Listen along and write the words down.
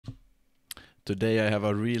Today I have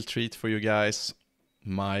a real treat for you guys.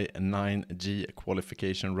 My 9G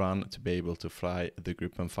qualification run to be able to fly the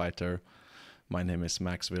Gripen fighter. My name is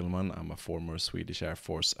Max Villman. I'm a former Swedish Air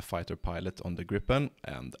Force fighter pilot on the Gripen,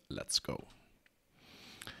 and let's go.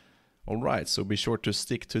 Alright, so be sure to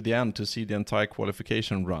stick to the end to see the entire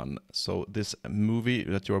qualification run. So this movie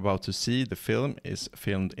that you're about to see, the film, is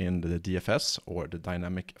filmed in the DFS, or the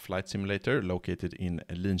Dynamic Flight Simulator, located in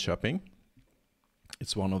Linköping.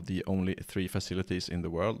 It's one of the only 3 facilities in the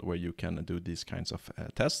world where you can do these kinds of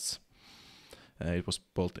tests. It was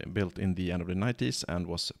built in the end of the 90s and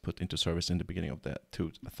was put into service in the beginning of the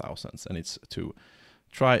 2000s. And it's to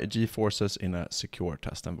try G-forces in a secure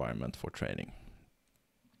test environment for training.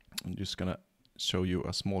 I'm just gonna show you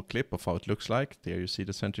a small clip of how it looks like. There you see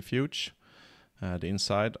the centrifuge, the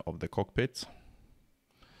inside of the cockpit.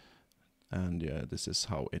 And this is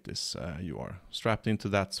how it is. You are strapped into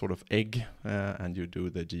that sort of egg and you do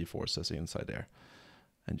the G-forces inside there.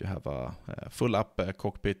 And you have a full up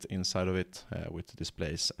cockpit inside of it with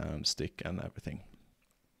displays and stick and everything.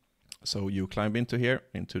 So you climb into here,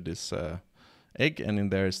 into this egg, and in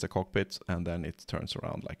there is the cockpit, and then it turns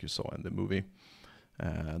around like you saw in the movie.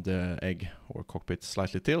 The egg or cockpit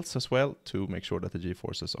slightly tilts as well to make sure that the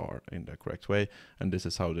G-forces are in the correct way, and this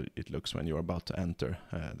is how it looks when you're about to enter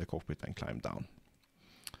the cockpit and climb down.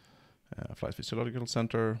 Flight Physiological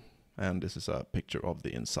Center, and this is a picture of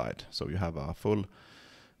the inside. So you have a full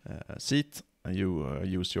seat, and you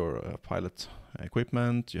use your pilot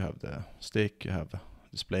equipment, you have the stick, you have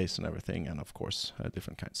displays and everything, and of course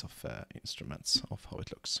different kinds of instruments of how it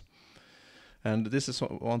looks. And this is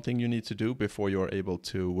one thing you need to do before you're able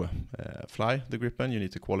to fly the Gripen. You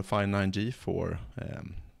need to qualify 9G for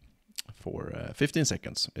 15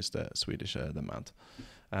 seconds is the Swedish demand.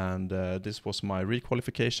 And this was my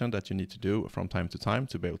requalification that you need to do from time to time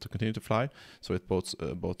to be able to continue to fly. So it's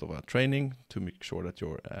both of a training to make sure that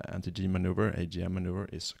your anti-G maneuver, AGM maneuver,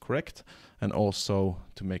 is correct, and also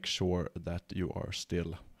to make sure that you are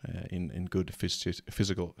still in good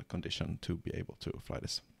physical condition to be able to fly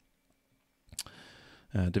this.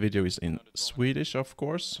 The video is in Swedish, of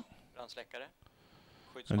course,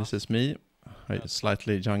 and this is me, a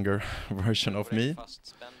slightly younger version of me.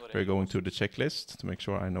 We're going to the checklist to make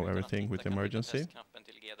sure I know everything with emergency.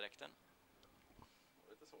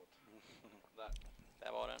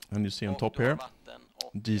 And you see on top here,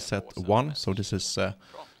 G set 1, so this is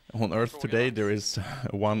on Earth today there is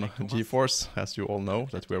one G-force, as you all know,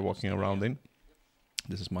 that we're walking around in.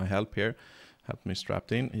 This is my help here. Help me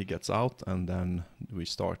strapped in, he gets out, and then we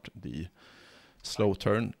start the slow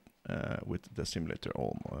turn with the simulator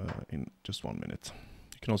in just 1 minute.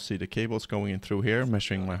 You can also see the cables going in through here,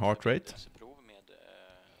 measuring my heart rate.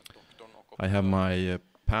 I have my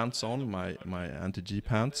pants on, my anti-G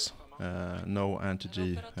pants, no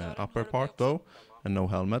anti-G upper part though, and no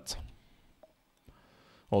helmet.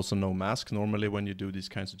 Also no mask. Normally when you do these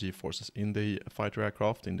kinds of G-forces in the fighter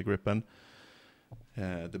aircraft, in the Gripen,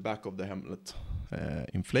 the back of the helmet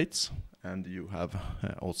inflates, and you have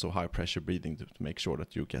also high pressure breathing to make sure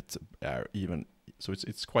that you get air even. So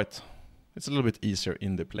it's a little bit easier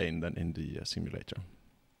in the plane than in the simulator.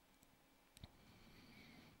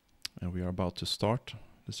 And we are about to start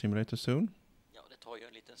the simulator soon.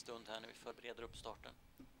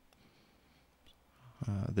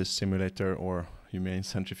 This simulator, or you may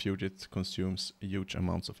centrifuge it, consumes huge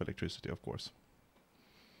amounts of electricity, of course.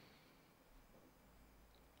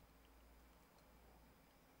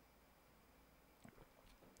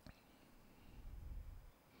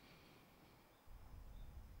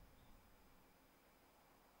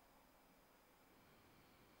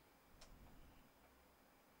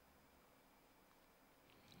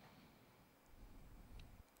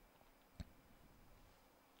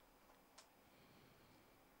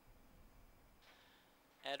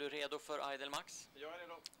 Är du redo för idle max? Jag är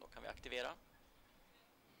redo. Då kan vi aktivera.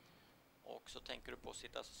 Och så tänker du på att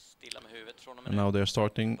sitta stilla med huvudet från och med nu. Now they're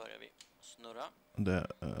starting Börjar vi snurra. the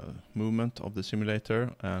movement of the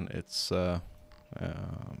simulator, and it's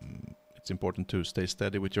important to stay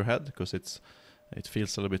steady with your head, because it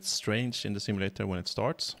feels a little bit strange in the simulator when it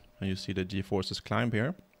starts, and you see the G-forces climb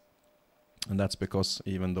here, and that's because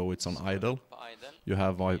even though it's on idle, you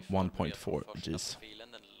have 1.4 Gs.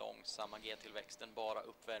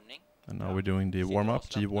 And now we're doing the warm-up,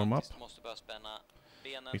 G warm-up.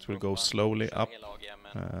 It will go slowly up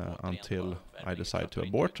until I decide to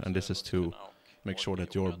abort, and this is to make sure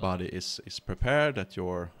that your body is prepared, that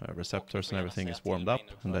your receptors and everything is warmed up,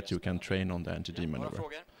 and that you can train on the anti-G maneuver.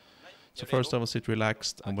 So first I will sit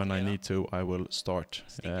relaxed, and when I need to, I will start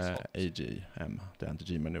AGM, the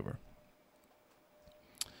anti-G maneuver.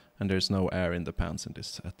 and there's no air in the pants in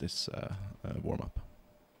this at this warm-up.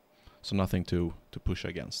 So nothing to push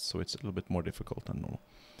against, so it's a little bit more difficult than normal.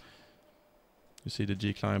 You see the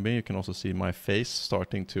G climbing, you can also see my face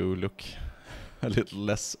starting to look a little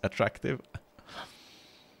less attractive.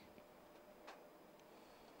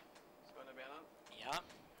 Ja.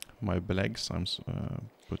 My legs, I'm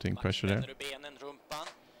putting pressure there. Spänner du benen, rumpan.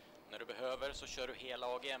 När du behöver så kör du hela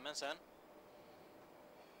AGM:en sen.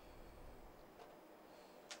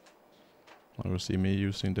 I will see me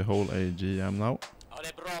using the whole AGM now. Ja, det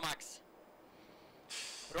är bra Max.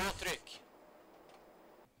 Bra tryck.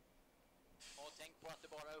 Och tänk på att det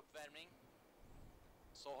bara är uppvärmning.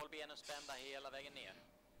 Så håll benen spända hela vägen ner.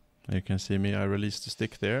 You can see me, I released the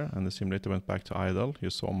stick there and the simulator went back to idle.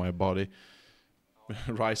 You saw my body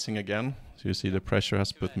rising again. So you see the pressure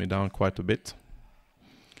has put me down quite a bit.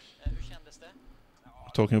 Hur kändes det?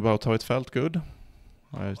 Talking about how it felt good.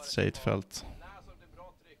 I'd say it felt...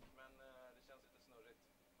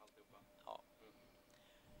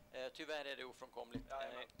 Tyvärr är det ofrånkomligt.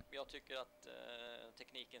 Jag tycker att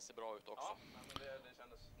tekniken ser bra ut också.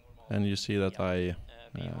 And you see that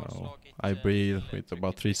I breathe with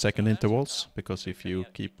about 3-second intervals, because if you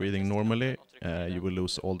keep breathing normally, you will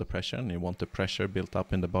lose all the pressure, and you want the pressure built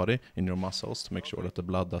up in the body, in your muscles, to make sure that the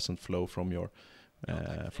blood doesn't flow from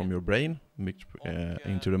your brain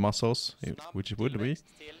into the muscles, which it would be.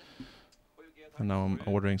 And now I'm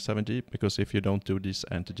ordering 7G, because if you don't do this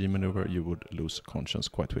anti-G maneuver, you would lose conscience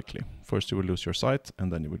quite quickly. First you will lose your sight,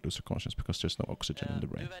 and then you will lose your conscience, because there's no oxygen in the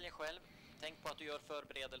brain. Du väljer själv. Tänk på att du gör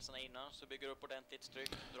förberedelserna innan, så bygger du upp ordentligt tryck,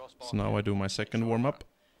 dra spaken. So now I do my second warm-up.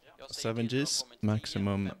 7Gs,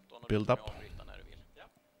 maximum build-up.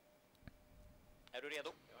 Är du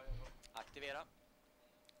redo? Aktivera.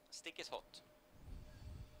 Stick is hot.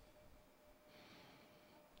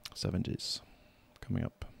 7Gs coming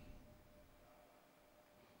up.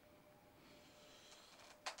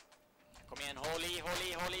 Kom igen, håll i, håll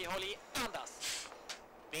i, håll i, håll i. Andas.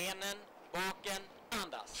 Benen, baken,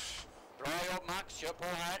 andas. Bra jobb Max, kör på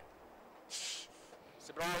här.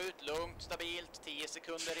 Ser bra ut, lugnt, stabilt. 10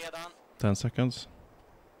 sekunder redan. 10 seconds.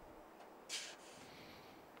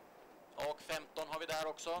 Och 15 har vi där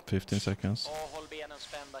också. 15 seconds. Och håll benen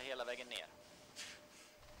spända hela vägen ner.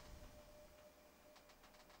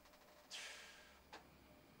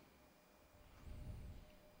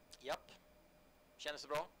 Japp. Känns det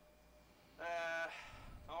bra?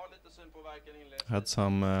 Ja, lite syn på verken inledningsvis. Had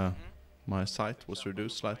some, my sight was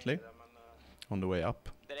reduced slightly on the way up.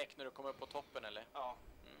 Direkt när du kommer upp på toppen eller? Ja.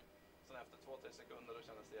 Sen efter 2-3 sekunder då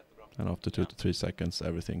kändes det jättebra. And after 2 to 3 seconds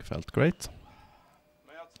everything felt great.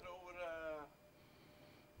 Men jag tror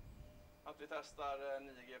att vi testar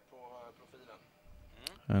 9G på profilen.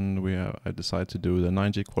 And I decided to do the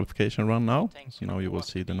 9G qualification run now. So now you will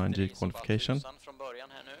see the 9G qualification. Från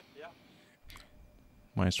början här nu.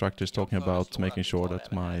 My instructor is talking about making sure that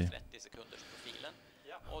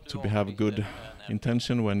to have good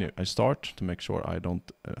intention when I start, to make sure I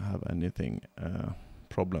don't have anything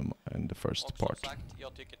problem in the first part.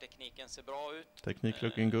 Jag tycker tekniken ser bra ut. Technique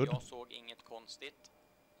looking good. Jag såg inget konstigt.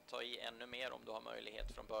 Ta i ännu mer om du har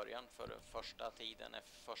möjlighet från början, för första tiden är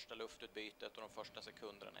första luftutbytet och de första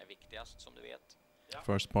sekunderna är viktigast, som du vet.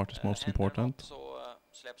 First part is most important. Så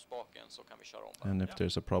släpp spaken så kan vi köra om. And if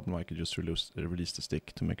there's a problem I could just release the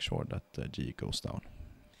stick to make sure that G goes down.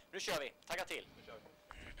 Nu kör vi. Tagga till.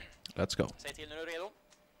 Let's go. Säg till när du är redo.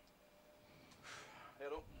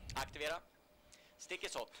 Redo. Aktivera. Stick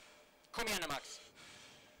is hot. Kom igen nu Max.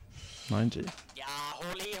 9G. Ja,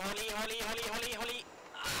 håll i, håll i, håll i, håll i, håll i, håll i.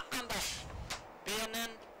 Andas. Benen,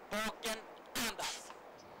 baken, andas.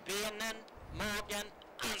 Benen, magen,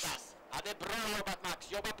 andas. Ja, det är bra jobbat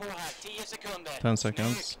Max. Jobba på här. 10 sekunder. 10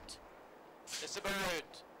 seconds. Snyggt. Det ser bra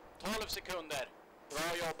ut. 12 sekunder.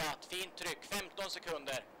 Bra jobbat. Fint tryck. 15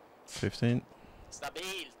 sekunder. 15.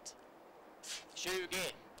 Stabilt. 20.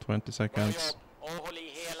 20 Bra seconds. jobb. Och håll i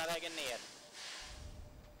hela vägen ner.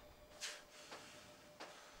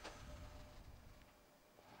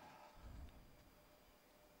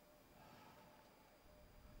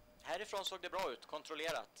 Härifrån såg det bra ut.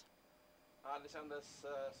 Kontrollerat. Ja, det kändes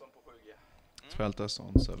som på 7G. It felt as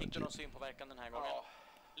on Fick du 7G. någon synpåverkan den här gången? Ja.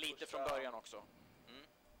 Lite från början också.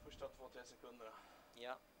 Första 2-3 sekunderna.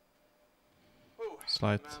 Ja.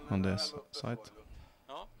 Slight on this side.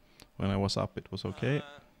 Ja. When I was up it was okay.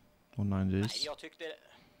 On 9Gs. Nej, jag tyckte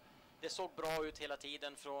det såg bra ut hela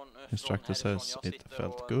tiden från Instructor says it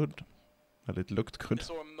felt good. Well, it looked good. Det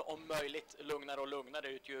såg om möjligt lugnare och lugnare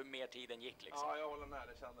ut ju mer tiden gick liksom. Ja, jag håller med.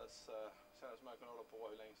 Det kändes som jag kunde hålla på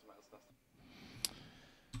hur länge som helst nästan.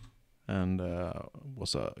 and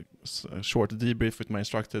was a short debrief with my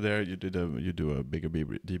instructor there. You do a bigger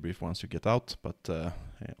debrief once you get out, but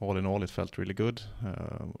all in all, it felt really good.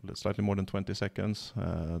 Slightly more than 20 seconds.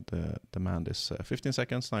 The demand is 15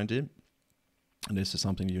 seconds 9G. And this is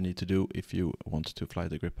something you need to do if you want to fly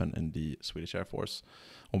the Gripen in the Swedish Air Force.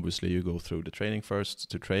 Obviously, you go through the training first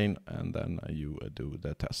to train, and then you do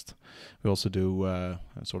the test. We also do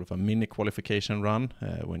sort of a mini qualification run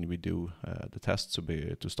when we do the test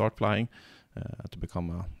to start flying,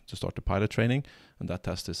 to start the pilot training. And that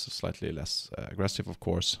test is slightly less aggressive, of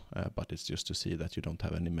course, but it's just to see that you don't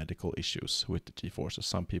have any medical issues with the G-forces.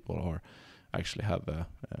 Some people actually have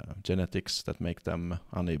genetics that make them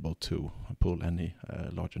unable to pull any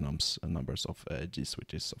larger numbers of Gs,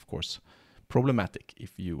 which is, of course, problematic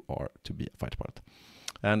if you are to be a fighter pilot.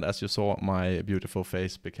 And as you saw, my beautiful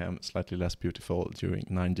face became slightly less beautiful during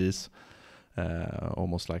 9Gs,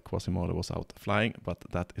 almost like Quasimodo was out flying, but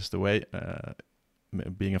that is the way.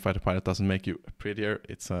 Being a fighter pilot doesn't make you prettier.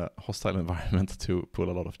 It's a hostile environment to pull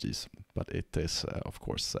a lot of Gs, but it is, of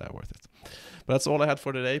course, worth it. But that's all I had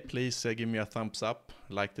for today. Please give me a thumbs up,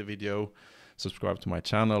 like the video, subscribe to my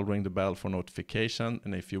channel, ring the bell for notification.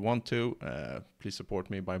 And if you want to, please support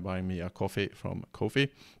me by buying me a coffee from Ko-fi.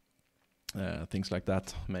 Things like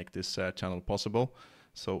that make this channel possible.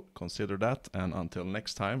 So consider that. And until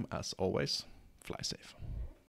next time, as always, fly safe.